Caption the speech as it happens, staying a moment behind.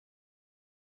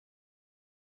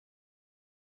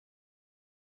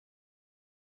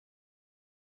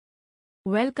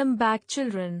Welcome back,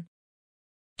 children.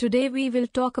 Today we will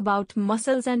talk about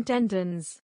muscles and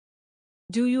tendons.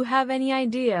 Do you have any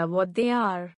idea what they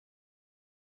are?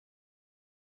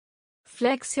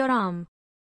 Flex your arm.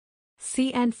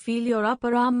 See and feel your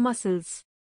upper arm muscles.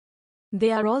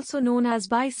 They are also known as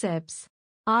biceps.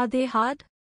 Are they hard?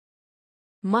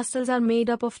 Muscles are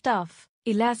made up of tough,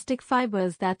 elastic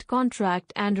fibers that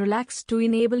contract and relax to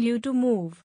enable you to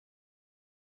move.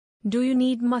 Do you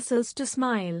need muscles to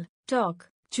smile, talk,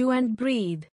 chew and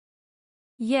breathe?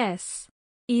 Yes.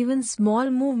 Even small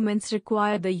movements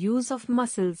require the use of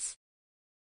muscles.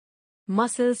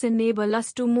 Muscles enable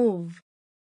us to move.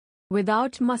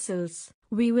 Without muscles,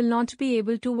 we will not be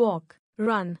able to walk,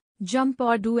 run, jump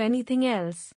or do anything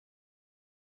else.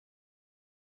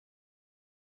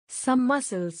 Some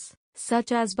muscles,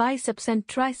 such as biceps and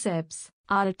triceps,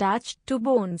 are attached to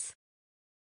bones.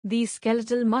 These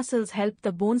skeletal muscles help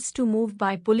the bones to move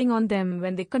by pulling on them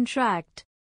when they contract.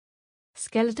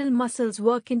 Skeletal muscles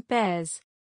work in pairs.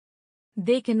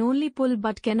 They can only pull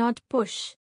but cannot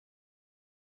push.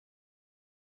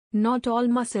 Not all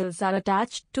muscles are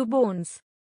attached to bones.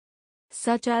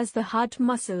 Such as the heart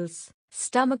muscles,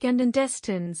 stomach and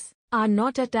intestines, are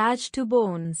not attached to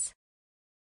bones.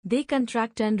 They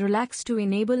contract and relax to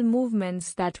enable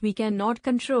movements that we cannot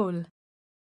control.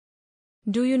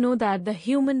 Do you know that the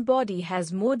human body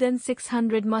has more than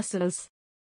 600 muscles?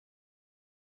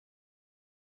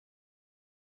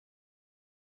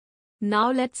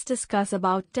 Now let's discuss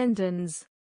about tendons.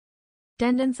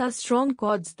 Tendons are strong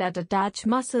cords that attach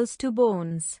muscles to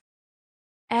bones.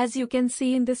 As you can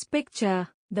see in this picture,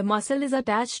 the muscle is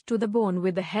attached to the bone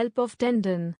with the help of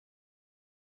tendon.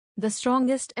 The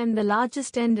strongest and the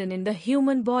largest tendon in the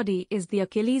human body is the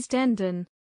Achilles tendon.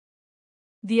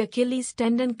 The Achilles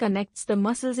tendon connects the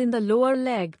muscles in the lower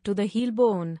leg to the heel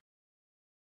bone.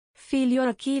 Feel your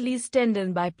Achilles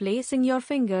tendon by placing your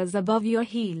fingers above your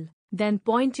heel, then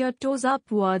point your toes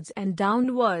upwards and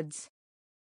downwards.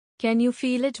 Can you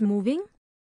feel it moving?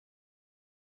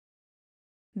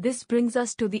 This brings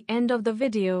us to the end of the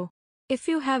video. If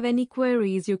you have any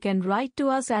queries, you can write to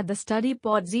us at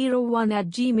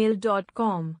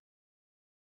thestudypod01@gmail.com.